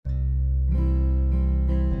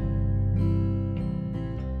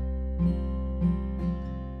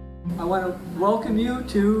want to welcome you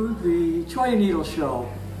to the Choya Needle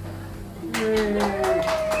Show. Yay!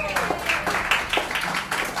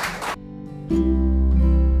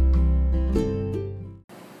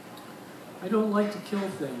 I don't like to kill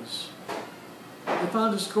things. I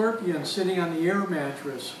found a scorpion sitting on the air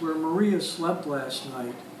mattress where Maria slept last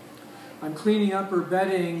night. I'm cleaning up her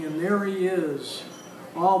bedding and there he is,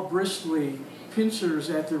 all bristly, pincers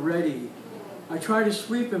at the ready. I try to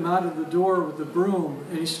sweep him out of the door with the broom,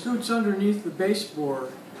 and he scoots underneath the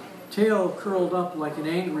baseboard, tail curled up like an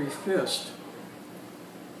angry fist.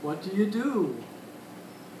 What do you do?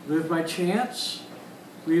 Live by chance?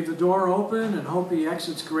 Leave the door open and hope he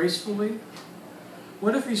exits gracefully?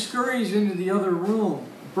 What if he scurries into the other room,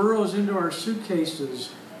 burrows into our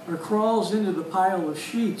suitcases, or crawls into the pile of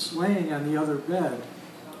sheets laying on the other bed?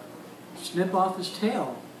 Snip off his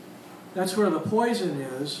tail. That's where the poison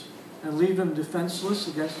is, and leave him defenseless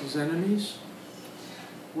against his enemies?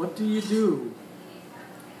 What do? You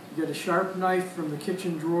get a sharp knife from the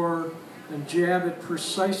kitchen drawer and jab it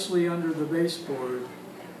precisely under the baseboard,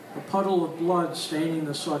 a puddle of blood staining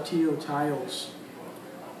the Sautillo tiles.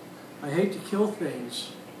 I hate to kill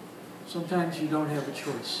things. Sometimes you don't have a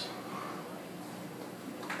choice.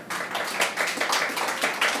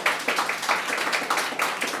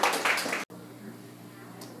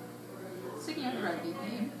 Speaking of the rugby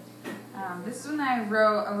game, this one I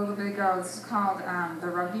wrote a little bit ago. It's called The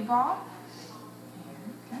Rugby Ball.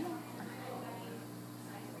 Okay.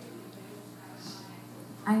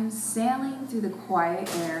 I'm sailing through the quiet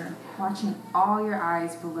air, watching all your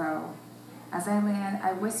eyes below. As I land,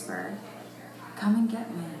 I whisper, "Come and get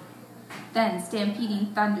me." Then,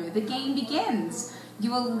 stampeding thunder, the game begins.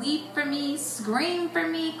 You will leap for me, scream for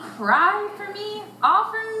me, cry for me, all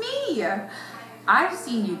for me. I've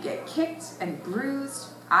seen you get kicked and bruised.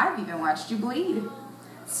 I've even watched you bleed.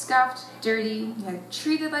 Scuffed, dirty, yet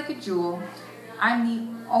treated like a jewel. I'm the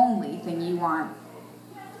only thing you want.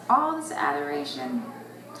 All this adoration.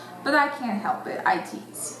 But I can't help it, I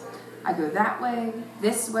tease. I go that way,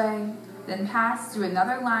 this way, then pass through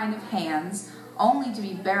another line of hands, only to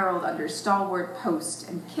be barreled under stalwart post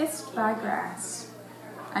and kissed by grass.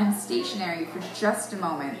 I'm stationary for just a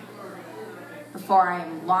moment before I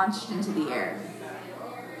am launched into the air.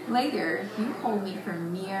 Later, you hold me for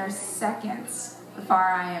mere seconds before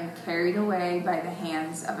I am carried away by the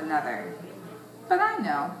hands of another. But I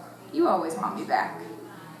know, you always want me back.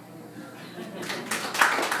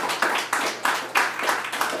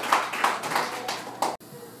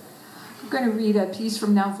 I'm going to read a piece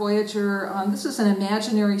from Now Voyager. This is an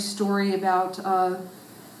imaginary story about an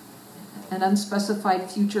unspecified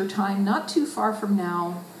future time, not too far from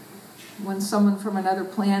now, when someone from another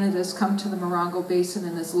planet has come to the Morongo Basin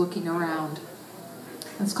and is looking around.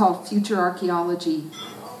 It's called Future Archaeology.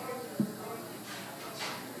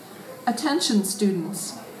 Attention,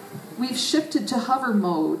 students. We've shifted to hover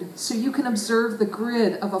mode so you can observe the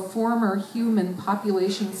grid of a former human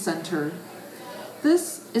population center.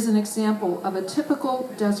 This is an example of a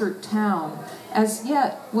typical desert town, as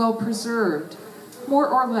yet well preserved, more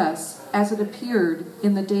or less as it appeared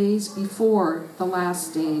in the days before the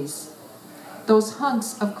last days. Those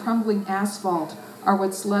hunks of crumbling asphalt are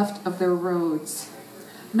what's left of their roads.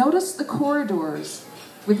 Notice the corridors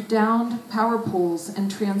with downed power poles and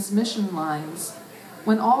transmission lines,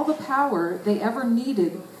 when all the power they ever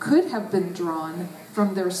needed could have been drawn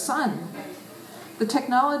from their sun. The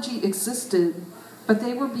technology existed, but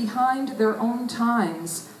they were behind their own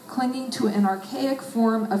times, clinging to an archaic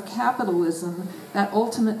form of capitalism that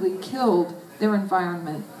ultimately killed their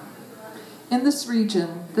environment. In this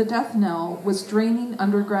region, the death knell was draining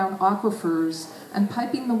underground aquifers and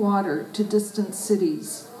piping the water to distant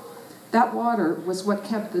cities. That water was what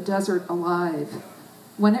kept the desert alive.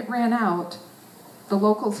 When it ran out, the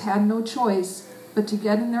locals had no choice but to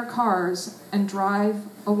get in their cars and drive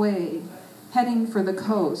away, heading for the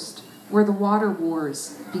coast, where the water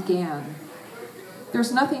wars began.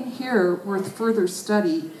 There's nothing here worth further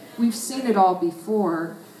study. We've seen it all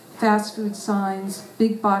before. Fast food signs,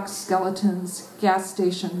 big box skeletons, gas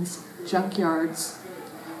stations, junkyards.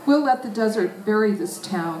 We'll let the desert bury this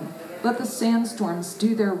town, let the sandstorms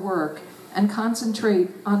do their work, and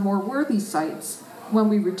concentrate on more worthy sites when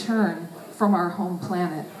we return from our home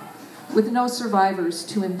planet. With no survivors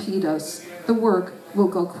to impede us, the work will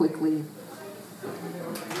go quickly.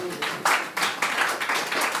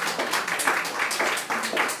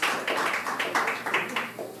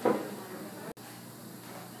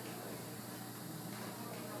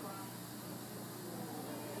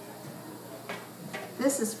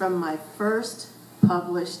 This is from my first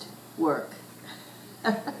published work,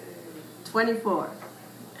 24.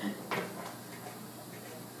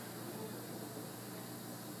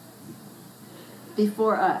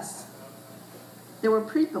 before us. There were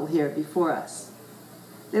people here before us.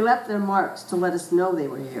 They left their marks to let us know they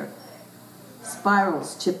were here.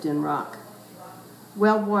 Spirals chipped in rock,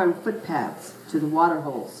 well-worn footpaths to the water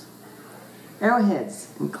holes, arrowheads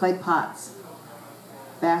and clay pots,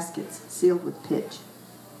 baskets sealed with pitch,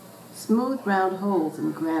 smooth round holes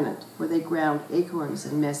in granite where they ground acorns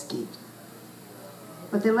and mesquite.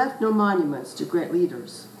 But they left no monuments to great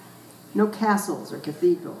leaders, no castles or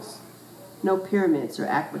cathedrals, no pyramids or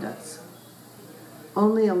aqueducts,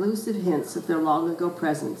 only elusive hints of their long-ago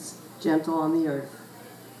presence, gentle on the earth.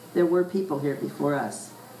 There were people here before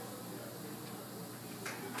us.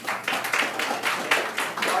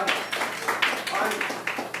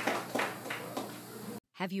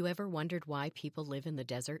 Have you ever wondered why people live in the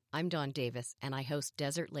desert? I'm Dawn Davis, and I host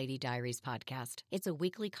Desert Lady Diaries podcast. It's a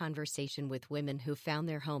weekly conversation with women who found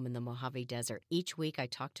their home in the Mojave Desert. Each week, I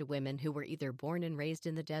talk to women who were either born and raised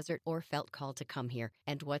in the desert or felt called to come here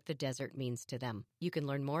and what the desert means to them. You can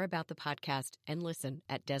learn more about the podcast and listen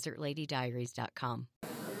at desertladydiaries.com.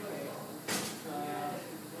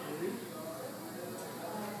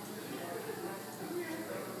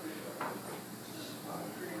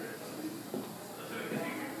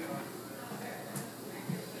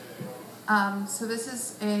 So this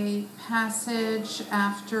is a passage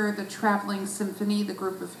after the Traveling Symphony. The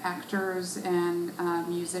group of actors and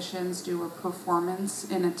musicians do a performance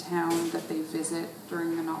in a town that they visit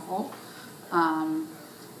during the novel. And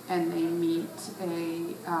they meet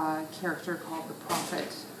a character called the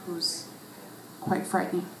Prophet, who's quite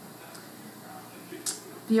frightening.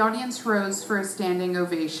 The audience rose for a standing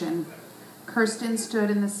ovation. Kirsten stood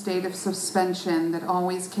in the state of suspension that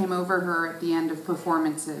always came over her at the end of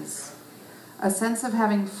performances. A sense of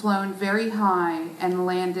having flown very high and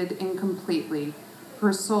landed incompletely,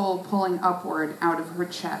 her soul pulling upward out of her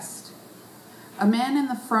chest. A man in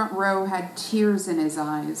the front row had tears in his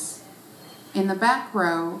eyes. In the back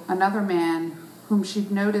row, another man, whom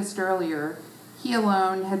she'd noticed earlier, he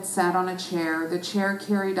alone had sat on a chair, the chair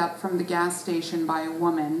carried up from the gas station by a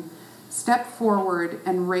woman, stepped forward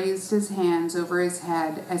and raised his hands over his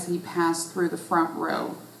head as he passed through the front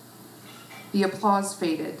row. The applause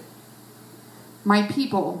faded. "My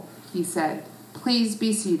people," he said, "please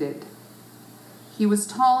be seated." He was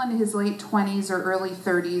tall in his late 20s or early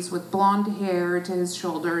 30s with blonde hair to his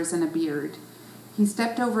shoulders and a beard. He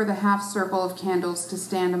stepped over the half circle of candles to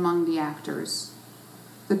stand among the actors.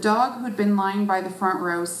 The dog who'd been lying by the front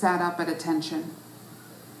row sat up at attention.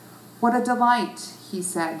 "What a delight," he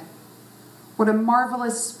said. "What a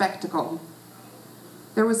marvelous spectacle."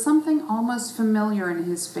 There was something almost familiar in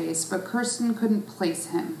his face, but Kirsten couldn't place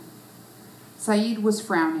him. Saeed was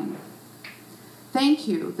frowning. "Thank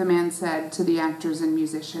you," the man said to the actors and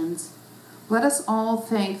musicians. "Let us all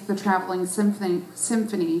thank the Traveling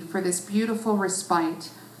Symphony for this beautiful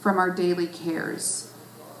respite from our daily cares."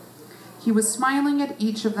 He was smiling at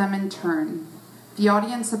each of them in turn. The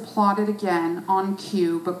audience applauded again, on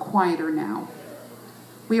cue, but quieter now.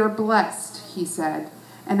 "We are blessed," he said,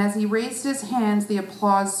 and as he raised his hands, the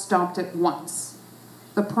applause stopped at once.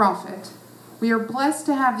 The Prophet. "We are blessed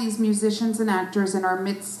to have these musicians and actors in our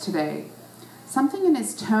midst today." Something in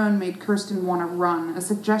his tone made Kirsten want to run, a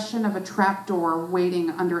suggestion of a trapdoor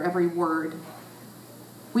waiting under every word.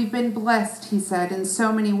 "We've been blessed," he said, "in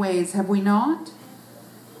so many ways, have we not?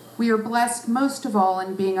 We are blessed most of all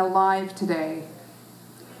in being alive today.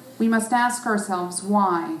 We must ask ourselves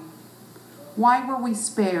why. Why were we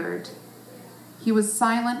spared?" He was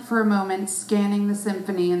silent for a moment, scanning the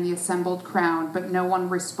symphony and the assembled crowd, but no one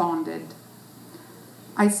responded.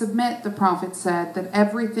 "I submit," the Prophet said, "that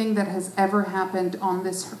everything that has ever happened on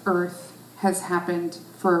this earth has happened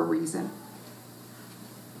for a reason."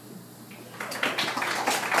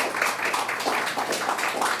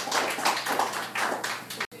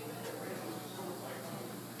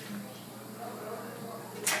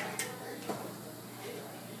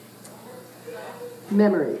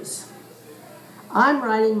 Memories. I'm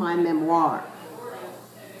writing my memoir.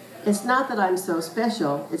 It's not that I'm so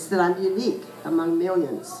special, it's that I'm unique among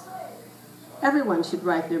millions. Everyone should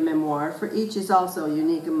write their memoir, for each is also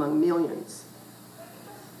unique among millions.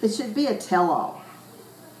 It should be a tell-all.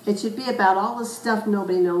 It should be about all the stuff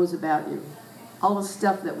nobody knows about you, all the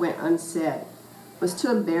stuff that went unsaid, was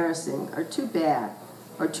too embarrassing, or too bad,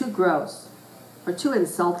 or too gross, or too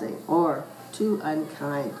insulting, or too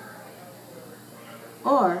unkind.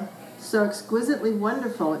 Or so exquisitely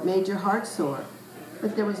wonderful it made your heart soar,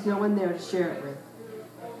 but there was no one there to share it with.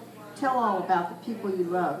 Tell all about the people you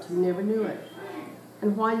loved who never knew it,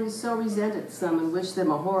 and why you so resented some and wished them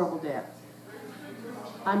a horrible death.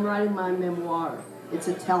 I'm writing my memoir. It's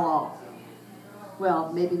a tell-all.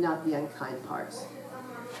 Well, maybe not the unkind parts.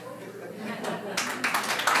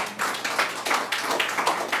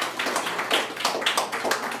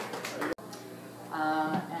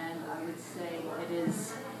 And I would say it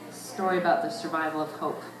is a story about the survival of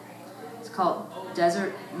hope. It's called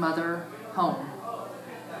Desert Mother Home.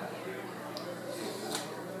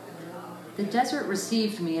 The desert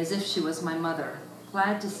received me as if she was my mother,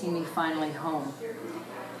 glad to see me finally home.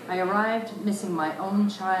 I arrived missing my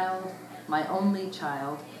own child, my only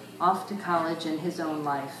child, off to college and his own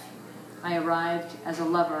life. I arrived as a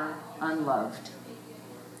lover unloved.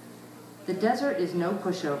 The desert is no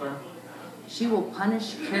pushover. She will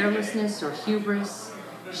punish carelessness or hubris.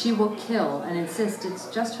 She will kill and insist it's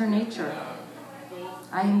just her nature.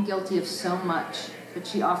 I am guilty of so much, but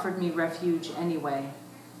she offered me refuge anyway.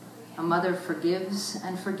 A mother forgives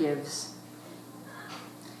and forgives.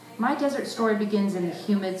 My desert story begins in the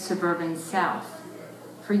humid suburban South.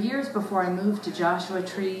 For years before I moved to Joshua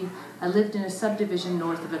Tree, I lived in a subdivision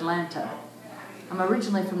north of Atlanta. I'm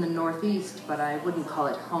originally from the Northeast, but I wouldn't call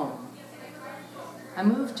it home. I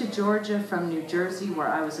moved to Georgia from New Jersey, where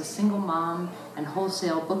I was a single mom and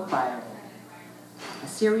wholesale book buyer. A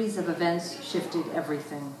series of events shifted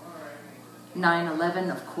everything.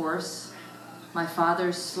 9/11, of course. My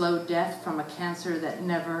father's slow death from a cancer that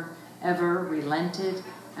never, ever relented,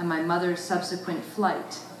 and my mother's subsequent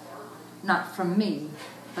flight. Not from me,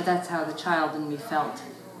 but that's how the child in me felt.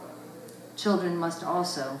 Children must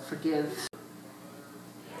also forgive.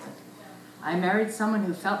 I married someone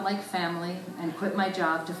who felt like family and quit my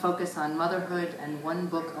job to focus on motherhood and one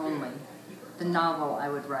book only, the novel I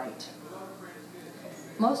would write.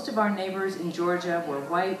 Most of our neighbors in Georgia were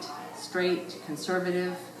white, straight,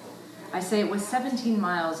 conservative. I say it was 17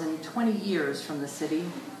 miles and 20 years from the city,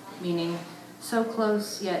 meaning so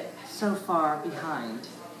close yet so far behind.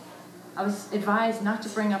 I was advised not to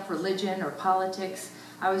bring up religion or politics.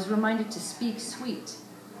 I was reminded to speak sweet,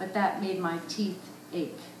 but that made my teeth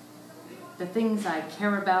ache. The things I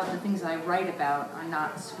care about, the things I write about are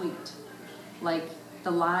not sweet, like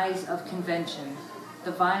the lies of convention,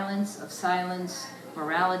 the violence of silence,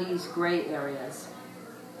 morality's gray areas.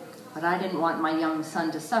 But I didn't want my young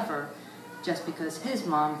son to suffer just because his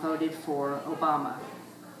mom voted for Obama.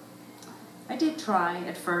 I did try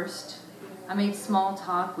at first. I made small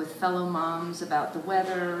talk with fellow moms about the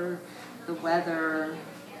weather,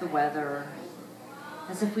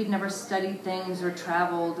 as if we'd never studied things or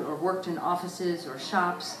traveled or worked in offices or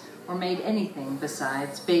shops or made anything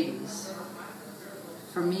besides babies.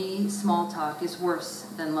 For me, small talk is worse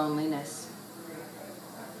than loneliness.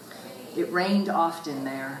 It rained often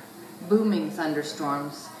there, booming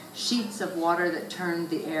thunderstorms, sheets of water that turned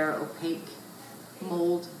the air opaque.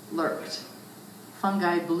 Mold lurked.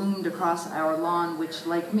 Fungi bloomed across our lawn, which,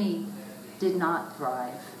 like me, did not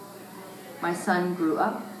thrive. My son grew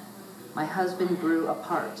up. My husband grew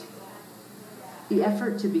apart. The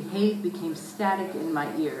effort to behave became static in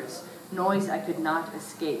my ears, noise I could not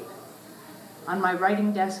escape. On my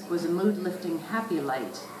writing desk was a mood-lifting happy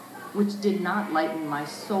light, which did not lighten my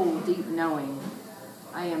soul-deep knowing.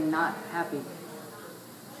 I am not happy.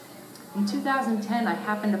 In 2010, I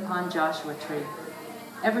happened upon Joshua Tree.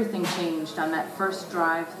 Everything changed on that first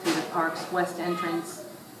drive through the park's west entrance,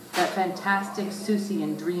 that fantastic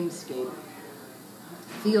Seussian dreamscape.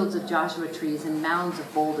 Fields of Joshua trees and mounds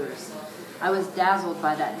of boulders. I was dazzled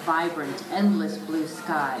by that vibrant, endless blue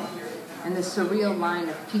sky and the surreal line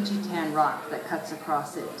of peachy tan rock that cuts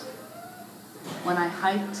across it. When I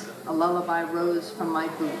hiked, a lullaby rose from my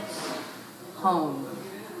boots. Home,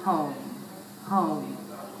 home, home,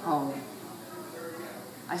 home.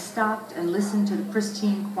 I stopped and listened to the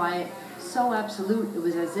pristine quiet, so absolute it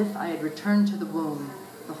was as if I had returned to the womb,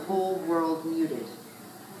 the whole world muted.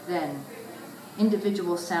 Then,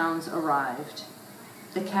 individual sounds arrived.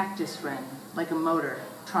 The cactus wren, like a motor,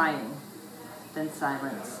 trying. Then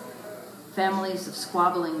silence. Families of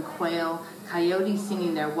squabbling quail, coyotes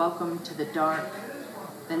singing their welcome to the dark.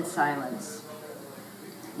 Then silence.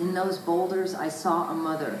 In those boulders, I saw a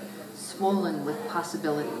mother, swollen with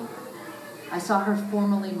possibility. I saw her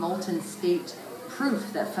formerly molten state,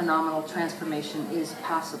 proof that phenomenal transformation is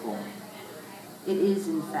possible. It is,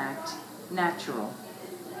 in fact, natural.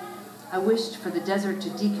 I wished for the desert to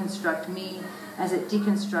deconstruct me as it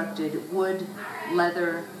deconstructed wood,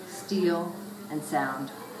 leather, steel, and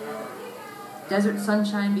sound. Desert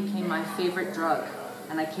sunshine became my favorite drug,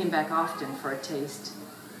 and I came back often for a taste.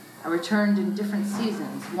 I returned in different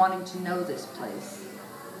seasons, wanting to know this place.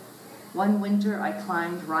 One winter, I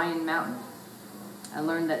climbed Ryan Mountain. I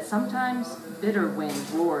learned that sometimes bitter wind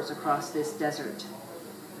roars across this desert.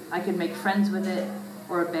 I could make friends with it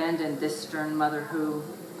or abandon this stern mother who,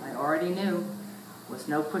 I already knew, was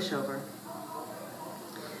no pushover.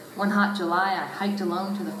 One hot July, I hiked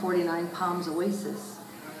alone to the 49 Palms Oasis.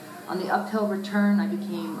 On the uphill return, I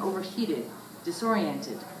became overheated,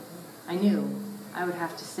 disoriented. I knew I would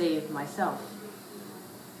have to save myself.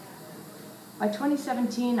 By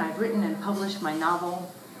 2017, I'd written and published my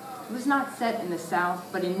novel. It was not set in the South,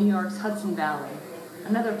 but in New York's Hudson Valley,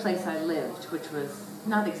 another place I lived, which was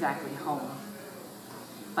not exactly home.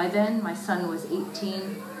 By then, my son was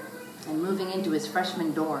 18 and moving into his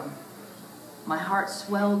freshman dorm. My heart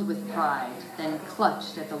swelled with pride, then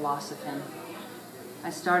clutched at the loss of him.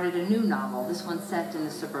 I started a new novel, this one set in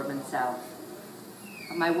the suburban South.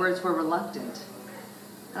 My words were reluctant.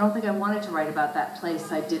 I don't think I wanted to write about that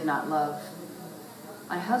place I did not love.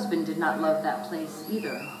 My husband did not love that place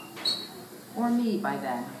either, or me by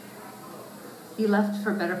then. He left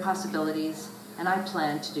for better possibilities, and I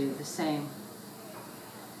planned to do the same.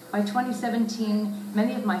 By 2017,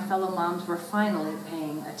 many of my fellow moms were finally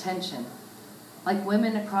paying attention. Like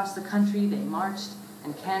women across the country, they marched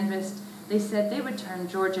and canvassed. They said they would turn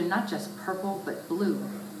Georgia not just purple, but blue.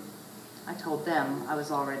 I told them I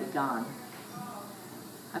was already gone.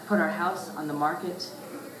 I put our house on the market,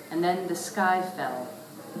 and then the sky fell.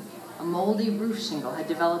 A moldy roof shingle had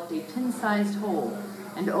developed a pin-sized hole,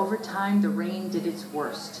 and over time the rain did its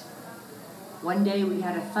worst. One day we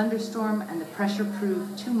had a thunderstorm, and the pressure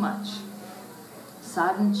proved too much.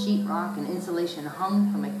 Sodden sheetrock and insulation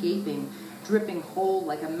hung from a gaping, dripping hole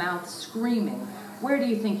like a mouth screaming, "Where do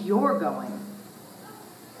you think you're going?"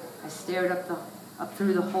 I stared up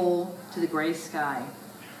through the hole to the gray sky.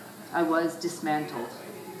 I was dismantled.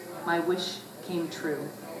 My wish came true.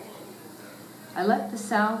 I left the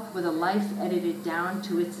South with a life edited down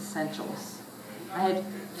to its essentials. I had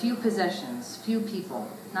few possessions, few people,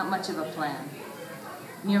 not much of a plan.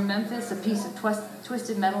 Near Memphis, a piece of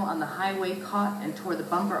twisted metal on the highway caught and tore the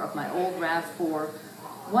bumper of my old RAV4,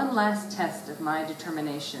 one last test of my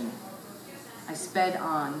determination. I sped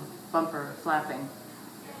on, bumper flapping.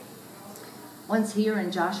 Once here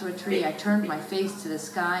in Joshua Tree, I turned my face to the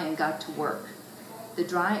sky and got to work. The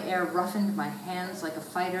dry air roughened my hands like a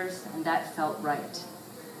fighter's, and that felt right.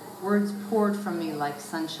 Words poured from me like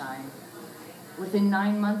sunshine. Within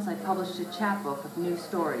 9 months, I published a chapbook of new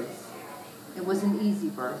stories. It was an easy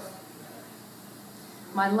birth.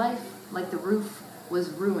 My life, like the roof, was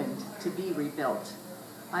ruined to be rebuilt.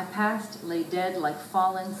 My past lay dead like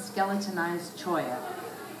fallen, skeletonized cholla,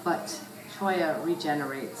 but cholla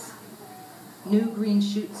regenerates. New green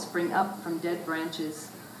shoots spring up from dead branches.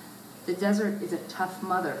 The desert is a tough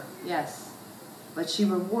mother, yes, but she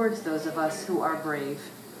rewards those of us who are brave.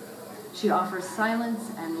 She offers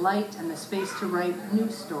silence and light and the space to write new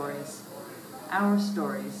stories, our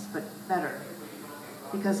stories, but better,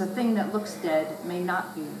 because a thing that looks dead may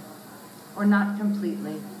not be, or not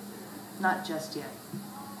completely, not just yet.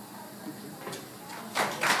 Thank you.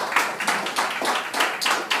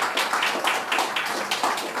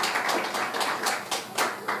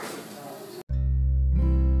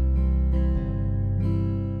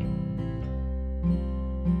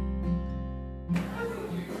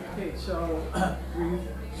 So we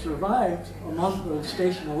survived a month of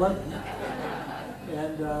Station 11,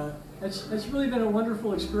 and it's really been a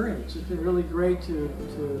wonderful experience. It's been really great to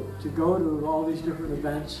go to all these different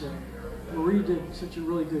events, and Marie did such a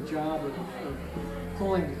really good job of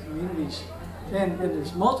pulling the communities, and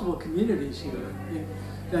there's multiple communities here. And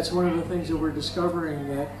that's one of the things that we're discovering,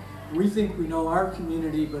 that we think we know our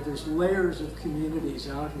community, but there's layers of communities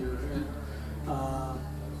out here, and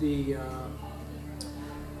the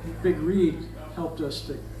Big Read helped us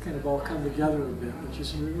to kind of all come together a bit, which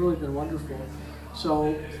has really been wonderful.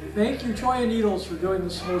 So thank you, Cholla Needles, for doing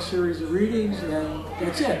this whole series of readings, and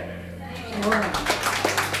that's it.